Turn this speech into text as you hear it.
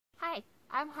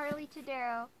I'm Harley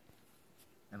Tadero.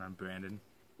 And I'm Brandon.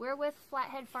 We're with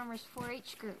Flathead Farmers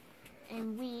 4-H group,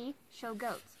 and we show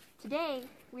goats. Today,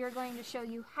 we are going to show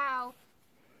you how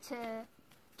to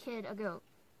kid a goat.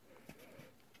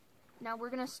 Now we're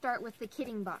going to start with the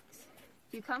kidding box.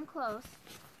 If you come close,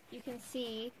 you can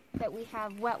see that we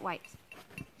have wet wipes.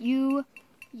 You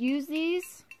use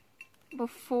these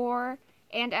before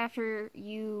and after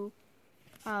you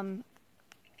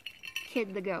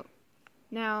kid the goat.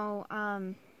 Now,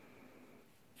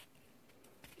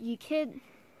 you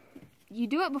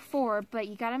do it before, but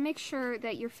you gotta make sure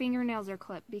that your fingernails are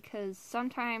clipped, because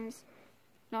sometimes,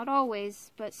 not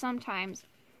always, but sometimes,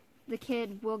 the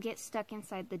kid will get stuck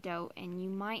inside the dough, and you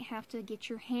might have to get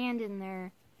your hand in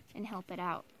there and help it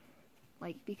out.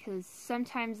 Because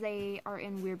sometimes they are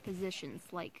in weird positions,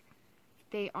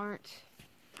 they aren't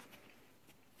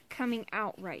coming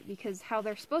out right, because how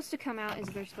they're supposed to come out is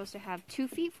they're supposed to have 2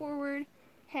 feet forward,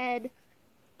 head,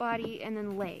 body, and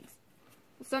then legs.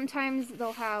 Sometimes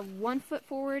they'll have 1 foot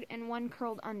forward and 1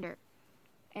 curled under.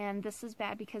 And this is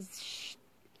bad because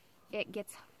it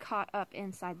gets caught up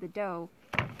inside the dough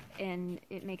and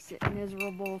it makes it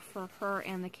miserable for her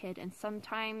and the kid. And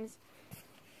sometimes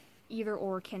either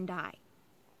or can die.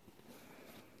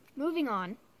 Moving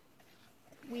on,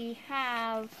 we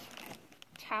have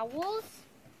towels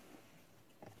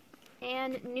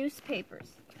and newspapers.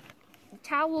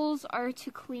 Towels are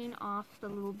to clean off the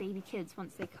little baby kids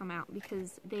once they come out,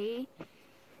 because they,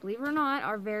 believe it or not,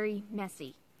 are very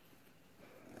messy.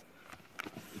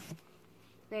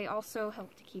 They also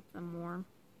help to keep them warm.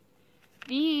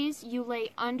 These you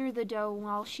lay under the dough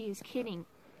while she is kidding,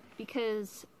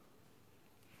 because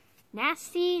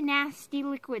nasty, nasty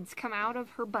liquids come out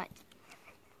of her butt.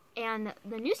 And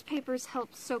the newspapers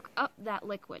help soak up that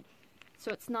liquid,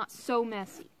 so it's not so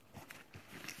messy.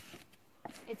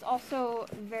 It's also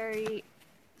very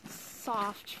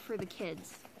soft for the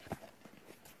kids.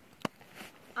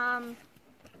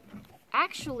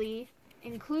 Actually,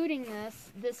 including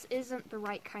this isn't the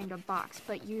right kind of box,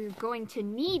 but you're going to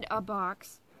need a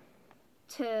box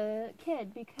to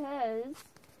kid, because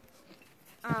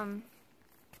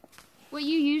what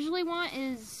you usually want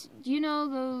is, do you know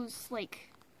those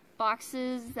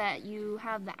boxes that you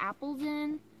have the apples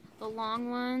in? The long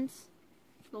ones?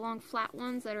 The long flat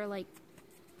ones that are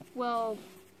well,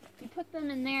 you put them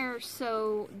in there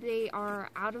so they are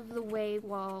out of the way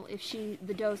while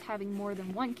the dough's having more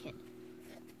than one kid.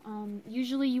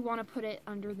 Usually you want to put it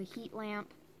under the heat lamp,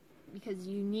 because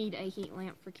you need a heat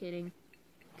lamp for kidding,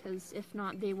 because if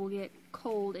not they will get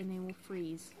cold and they will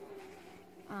freeze.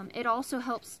 It also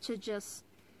helps to just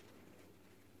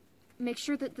make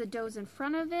sure that the dough's in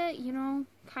front of it,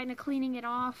 kind of cleaning it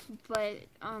off, but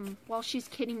while she's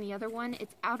kidding the other one,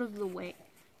 it's out of the way.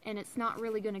 And it's not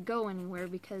really going to go anywhere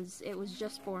because it was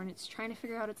just born. It's trying to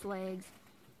figure out its legs.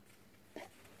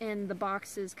 And the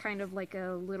box is kind of like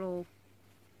a little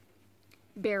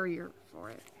barrier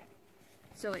for it,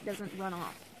 so it doesn't run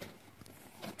off.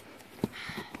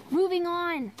 Moving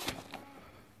on.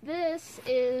 This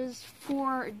is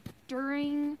for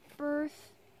during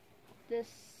birth.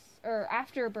 Or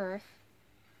after birth.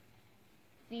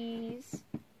 These.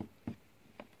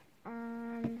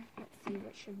 Let's see,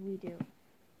 what should we do?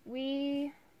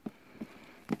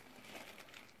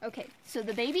 Okay, so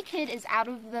the baby kid is out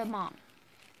of the mom.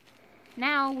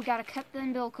 Now we gotta cut the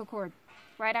umbilical cord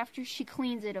right after she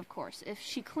cleans it, of course. If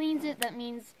she cleans it, that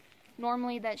means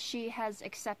normally that she has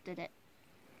accepted it,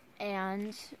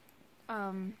 and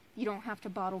you don't have to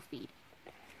bottle feed.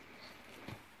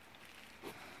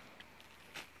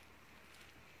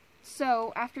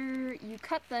 So after you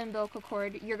cut the umbilical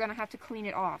cord, you're gonna have to clean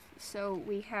it off. So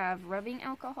we have rubbing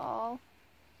alcohol,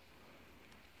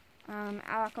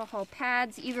 alcohol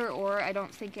pads, either or, I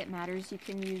don't think it matters. You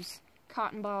can use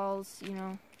cotton balls,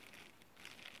 and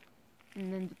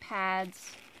then the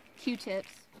pads,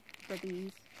 Q-tips for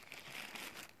these.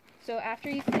 So after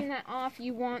you clean that off,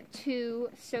 you want to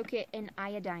soak it in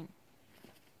iodine.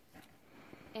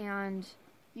 And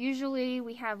usually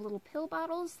we have little pill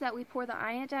bottles that we pour the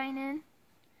iodine in.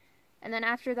 And then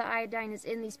after the iodine is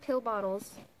in these pill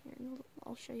bottles,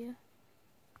 I'll show you.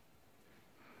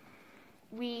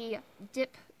 We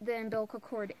dip the umbilical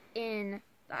cord in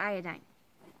the iodine.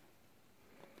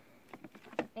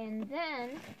 And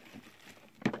then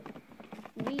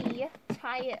we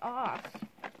tie it off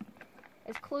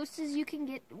as close as you can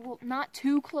get, well, not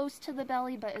too close to the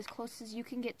belly, but as close as you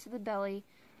can get to the belly,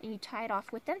 and you tie it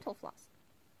off with dental floss.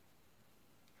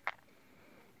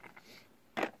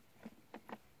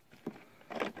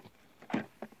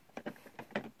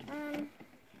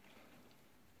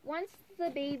 once the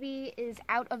baby is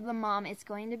out of the mom, it's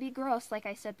going to be gross, like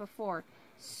I said before.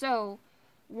 So,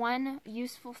 one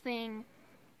useful thing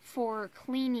for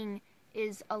cleaning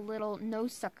is a little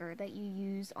nose sucker that you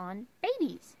use on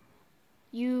babies.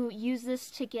 You use this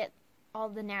to get all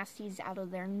the nasties out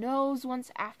of their nose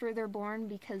once after they're born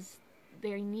because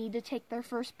they need to take their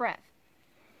first breath.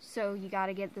 So you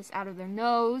gotta get this out of their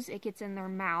nose, it gets in their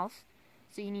mouth,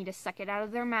 so you need to suck it out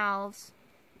of their mouths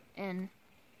and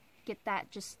get that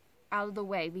just out of the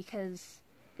way because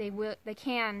they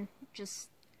can just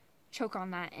choke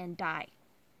on that and die.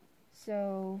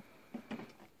 So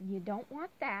you don't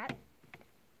want that.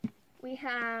 We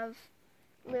have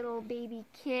little baby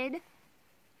kid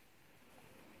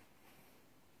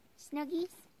Snuggies.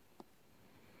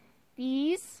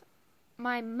 These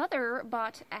my mother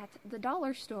bought at the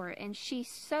dollar store, and she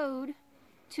sewed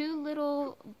 2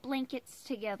 little blankets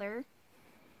together,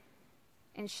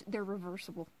 and they're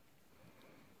reversible.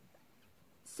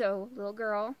 So, little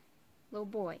girl, little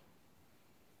boy.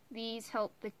 These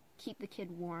help keep the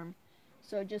kid warm.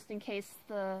 So just in case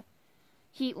the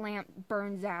heat lamp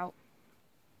burns out,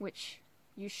 which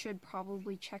you should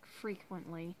probably check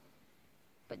frequently,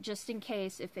 but just in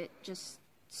case if it just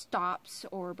stops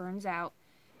or burns out,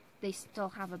 they still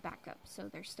have a backup, so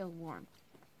they're still warm.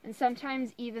 And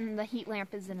sometimes even the heat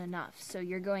lamp isn't enough, so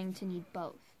you're going to need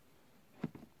both.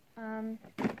 Let's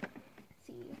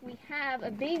see, we have a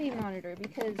baby monitor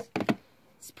because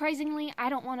surprisingly, I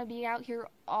don't want to be out here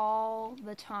all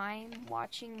the time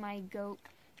watching my goat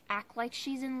act like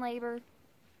she's in labor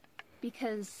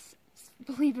because,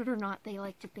 believe it or not, they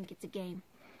like to think it's a game.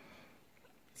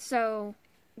 So,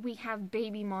 we have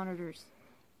baby monitors.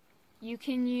 You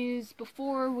can use,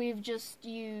 before we've just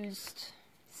used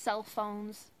cell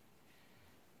phones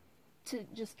to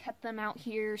just kept them out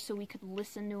here so we could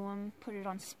listen to them, put it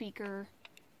on speaker.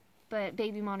 But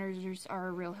baby monitors are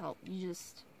a real help. You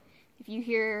just, if you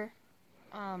hear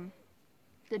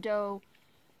the doe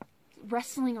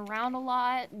wrestling around a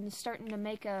lot and starting to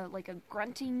make a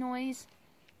grunting noise,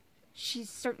 she's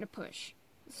starting to push.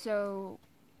 So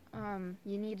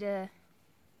you need to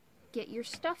get your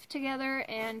stuff together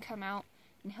and come out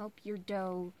and help your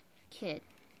doe kid.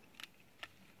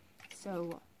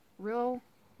 So real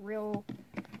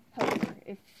helper.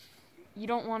 If you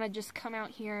don't want to just come out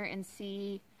here and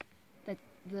see that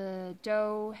the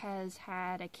doe has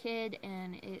had a kid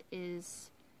and it is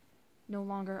no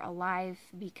longer alive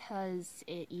because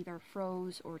it either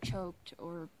froze or choked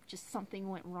or just something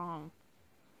went wrong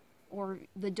or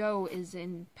the doe is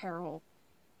in peril,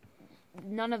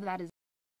 none of that is